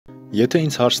Եթե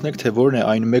ինձ հարցնեք, թե որն է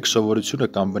այն մեկ սովորությունը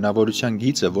կամ բնավորության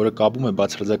գիծը, որը կապում է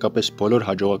բացարձակապես բոլոր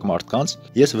հաջողակ մարդկանց,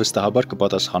 ես վստահաբար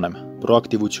կպատասխանեմ՝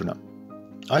 պրոակտիվությունը։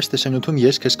 Այս տեսանյութում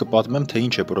ես քեզ կպատմեմ, թե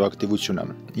ինչ է պրոակտիվությունը,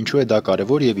 ինչու է դա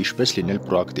կարևոր եւ ինչպես լինել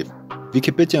պրոակտիվ։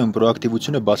 Վիկիպեդիայում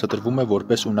պրոակտիվությունը բացատրվում է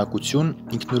որպես ունակություն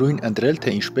ինքնուրույն ընտրել,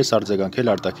 թե ինչպես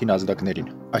արձագանքել արտաքին ազդակներին։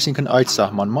 Այսինքն այդ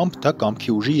սահմանմամբ դա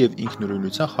կամքի ուժի եւ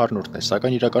ինքնուրույնության խառնուրդն է,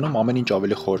 սակայն իրականում ամեն ինչ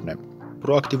ավելի խորն է։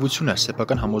 Պրոակտիվությունը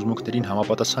սեփական համոզմունքներին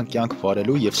համապատասխան կյանք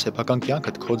վարելու եւ սեփական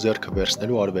կյանքդ քո ձեռքը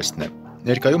վերցնելու արվեստն է։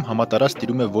 Ներկայում համատարած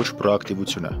տիրում է ոչ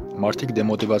պրոակտիվությունը։ Մարդիկ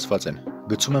դեմոտիվացված են,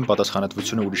 գցում են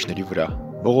պատասխանատվությունը ուրիշների վրա,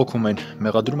 բողոքում են,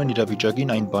 մեղադրում են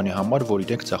իրավիճակին այն բանի համար, որ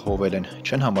իրենք ձախողվել են,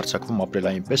 չեն համարձակվում ապրել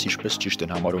այնպես, ինչպես ճիշտ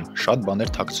են համարում, շատ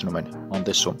բաներ թաքցնում են,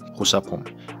 անտեսում, խուսափում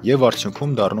եւ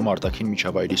արդյունքում դառնում արտաքին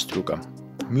միջավայրի ստրուկը։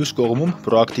 Մյուս կողմում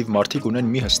պրոակտիվ մարդիկ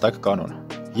ունեն մի հստակ կանոն.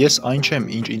 ես այն չեմ,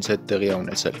 ինչ ինձ հետ տեղի է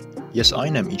ունեցել։ Ես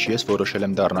այն եմ, ինչ ես որոշել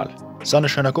եմ դառնալ։ Սա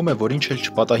նշանակում է, որ ինչ էլ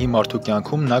չպատահի մարդու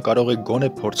կյանքում, նա կարող է գոնե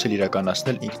փորձել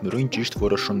իրականացնել ինքնուրույն ճիշտ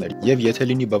որոշումներ, եւ եթե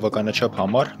լինի բավականաչափ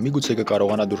համար, միգուցե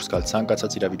կկարողանա դուրս գալ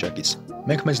ցանկացած իրավիճակից։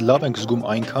 Մենք մեզ լավ ենք զգում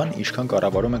այնքան, ինչքան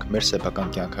կառավարում ենք մեր սեփական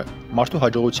կյանքը։ Մարդու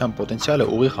հաջողության պոտենցիալը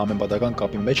ուղիղ համեմատական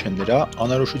կապի մեջ է նրա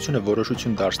անորոշությունը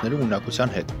որոշություն դարձնելու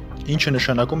ունակության հետ, ինչը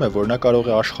նշանակում է, որ նա կարող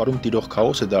է աշխարհում տիրող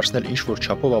քաոսը դարձնել ինչ-որ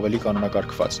չափով ավելի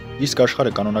կանոնակարգված։ Իսկ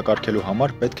աշխարհը կանոնակարգելու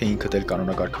համար պետք է ինքդ էլ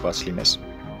կանոնակարգված լինես։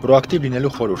 Պրոակտիվ լինելու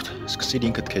խորհուրդ՝ սկսիր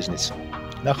ինքդ քեզնից։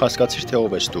 Նախ հասկացիր, թե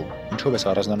ով ես դու, ինչով ես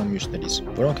առանձնանում մյուսներից,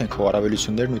 որոնք են քո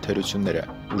առավելություններն ու թերությունները,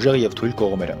 ուժեղ եւ թույլ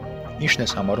կողմերը, ինչն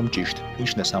ես համարում ճիշտ,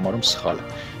 ինչն ես համարում սխալ,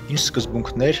 ինչ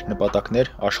սկզբունքներ,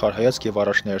 նպատակներ, աշխարհայացք եւ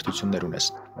առաջնահերթություններ ունես։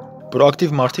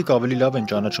 Պրոակտիվ մարդիկ ավելի լավ են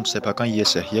ճանաչում սեփական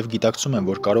եսը եւ գիտակցում են,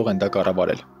 որ կարող են դա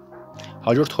կառավարել։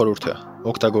 Հաջորդ խորհուրդը՝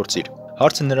 օգտագործիր։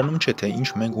 Հարցը նրանում չէ, թե ինչ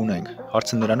մենք ունենք,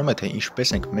 հարցը նրանում է, թե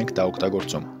ինչպես ենք մենք դա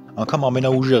օգտագործում։ Անգամ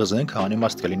ամենաուժեղ զենքը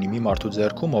անիմաստ կլինի մի մարդու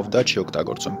ձեռքում, ով դա չի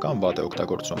օգտագործում կամ վատ է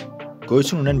օգտագործում։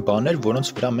 Գոյություն ունեն բաներ, որոնց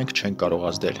վրա մենք չենք կարող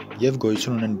ազդել, եւ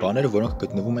գոյություն ունեն բաներ, որոնք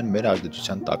գտնվում են մեր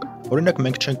ազդեցության տակ։ Օրինակ,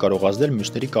 մենք չենք կարող ազդել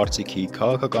մյուսների կարծիքի,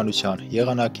 քաղաքականության,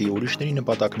 եղանակի, ուրիշների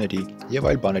նպատակների եւ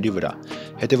այլ բաների վրա։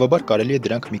 Հետևաբար կարելի է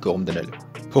դրանք մի կողմ դնել։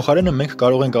 Փոխարենը մենք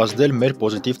կարող ենք ազդել մեր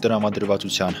պոզիտիվ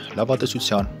տրամադրվածության,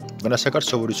 լավատեսության, վնասակար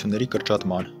սովորությունների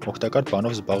կրճատման, օգտակար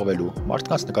բանով զբաղվելու,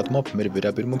 մարդկանց նկատմամբ մեր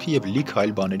վերաբերմունքի եւ լիք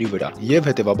այլ բաների վրա, եւ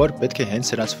հետեւաբար պետք է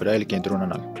հենց սրանց վրա էլ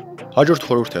կենտրոնանալ։ Հաջորդ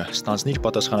խորհուրդը՝ ստանձնիր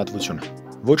պատասխանատվություն։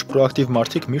 Ոչ պրոակտիվ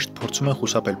մարդիկ միշտ փորձում են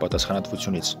խուսափել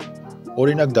պատասխանատվությունից։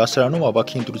 Օրինակ, դասարանում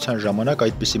ավագի ընտրության ժամանակ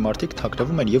այդպիսի մարդիկ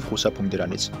թաքնվում են եւ խուսափում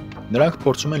դրանից։ Նրանք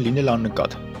փորձում են լինել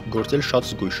աննկատ, գործել շատ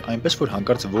զգույշ, այնպես որ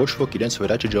հանկարծ ոչ ոք իրենց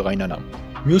վրա չջղայնանա։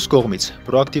 Մյուս կողմից,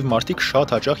 պրոակտիվ մարդիկ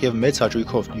շատ հաճախ եւ մեծ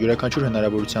հաճույքով յուրաքանչյուր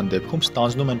հնարավորության դեպքում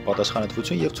ստանձնում են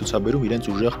պատասխանատվություն եւ ցուցաբերում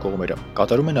իրենց ուժեղ կողմերը,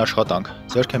 կատարում են աշխատանք,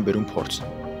 ձեռք են բերում փորձ։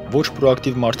 Ոչ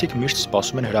պրոակտիվ մարդիկ միշտ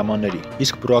սպասում են հրամանների,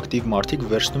 իսկ պրոակտիվ մարդիկ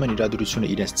վերցնում են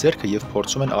իրադրությունը իրենց ձեռքը եւ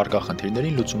փորձում են առկա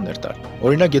խնդիրներին լուծումներ տալ։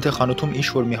 Օրինակ, եթե խանութում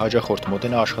ինչ-որ մի հաճախորդ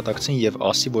մոտենա աշխատակցին եւ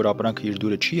ասի, որ ապրանքը իր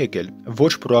դուրը չի եկել,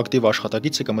 ոչ պրոակտիվ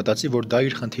աշխատակիցը կմտածի, որ դա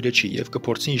իր խնդիրը չի եւ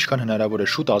կփորձի ինչքան հնարավոր է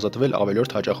շուտ ազատվել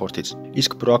ավելորդ հաճախորդից։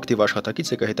 Իսկ պրոակտիվ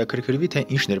աշխատակիցը կհետաքրքրվի, թե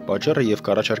ինչն էր պատճառը եւ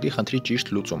կառաջարկի խնդրի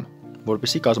ճիշտ լուծում,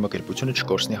 որպեսզի կազմակերպությունը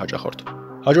չկորցնի հաճախորդ։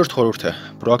 Հաջորդ խորհուրդը՝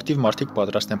 պրոակտիվ մարդիկ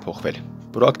պատրաստ են փոխվել։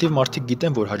 Պրոակտիվ մարդիկ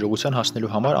գիտեն, որ հաջողության հասնելու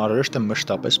համար անհրաժեշտ է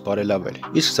մշտապես բարելավել,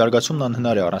 իսկ զարգացումն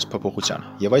անհնար է առանց փոփոխության,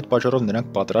 եւ այդ պատճառով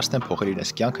նրանք պատրաստ են փոխել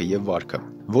իրենց կյանքը եւ վարքը։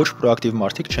 Ոչ պրոակտիվ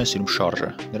մարդիկ չեն սիրում շարժը,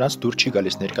 նրանց դուր չի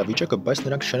գալիս ներկա վիճակը, բայց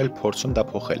նրանք չեն էլ փորձում դա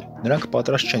փոխել։ Նրանք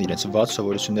պատրաստ չեն իրենց վատ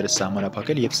սովորությունները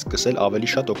սահմանափակել եւ սկսել ավելի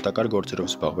շատ օգտակար գործերով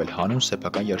զբաղվել հանուն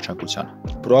սեփական երջանկության։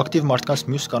 Պրոակտիվ մարդկանց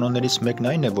մյուս կանոններից մեկն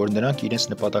այն է, որ նրանք իրենց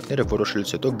նպատակները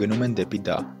որոշելուց հետո գնում են դեպի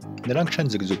դա։ Նրանք չեն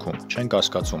ձգձգում, չեն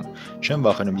կասկածում, չեն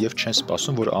վախենում եւ չեն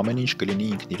սպասում, որ ամեն ինչ կլինի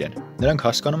ինքն իրեն։ Նրանք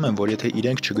հասկանում են, որ եթե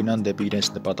իրենք չգնան դեպի իրենց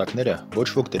նպատակները, ոչ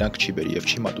ոք դրանք չի բերի եւ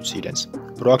չի մատուցի իրենց։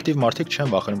 Պրոակտիվ մարդիկ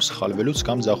չեն վախենում սխալվելուց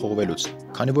կամ ձախողվելուց,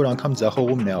 քանի որ անգամ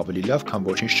ձախողումն է ավելի լավ, քան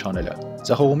ոչինչ չանելը։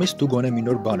 Ձախողումից դու գոնե մի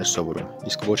նոր բան ես սովորում,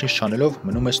 իսկ ոչինչ չանելով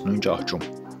մնում ես նույն ճահճում։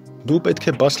 Դու պետք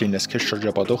է բաց լինես քեզ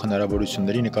շրջապատող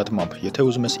հնարավորությունների նկատմամբ, եթե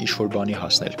ուզում ես ինչ-որ բանի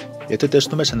հասնել։ Եթե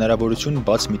տեսնում ես հնարավորություն,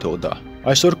 բաց մի թող դա։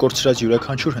 Այսօր կորցրած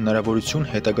յուրաքանչյուր հնարավորություն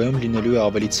հետագայում լինելու է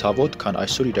ավելի ցավոտ, քան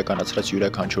այսօր իրականացրած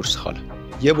յուրաքանչյուր սխալ։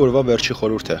 Եվ օրվա վերջի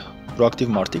խորհուրդը՝ պրոակտիվ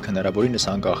մարդիկ հնարավորինս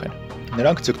անկախ են։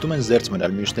 Նրանք ձգտում են զերծ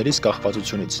մնալ մյուսներից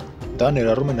կախվածությունից։ Դա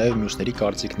ներառում է նաև մյուսների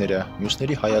կարծիքները,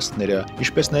 մյուսների հայացքները,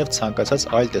 ինչպես նաև ցանկացած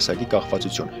այլ տեսակի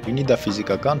կախվածություն, լինի դա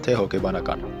ֆիզիկական թե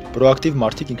հոգեբանական։ Պրոակտիվ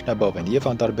մարդիկ ինքնաբավ են եւ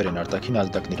անտարբեր են արտաքին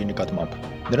ազդակների նկատմամբ։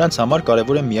 Նրանց համար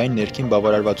կարևոր է միայն ներքին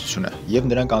բավարարվածությունը,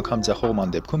 եւ նրանք անգամ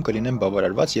ձախողման դեպքում կլինեն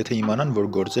բավարարված, եթե իմանան, որ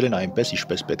գործել են այնպես,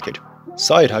 ինչպես պետք էր։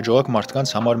 Սա էր հաջողակ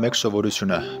մարդկանց համար մեկ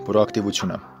սովորությունը՝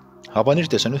 պրոակտիվությունը։ Հավանիր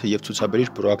տեսանյութը եւ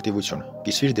ցուցաբերիր պրոակտիվություն։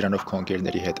 Կիսվիր դրանով քո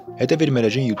ընկերների հետ։ Հետևիր մեր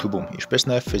էջին YouTube-ում, ինչպես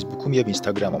նաեւ ֆեյսբուքում եւ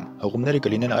ինսթագրամում։ Հղումները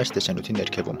կլինեն այս տեսանյութի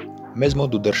ներքևում։ Մեզ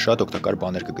մոտ դու դեռ շատ օգտակար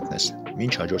բաներ կգտնես։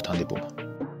 Մինչ հաջորդ հանդիպում։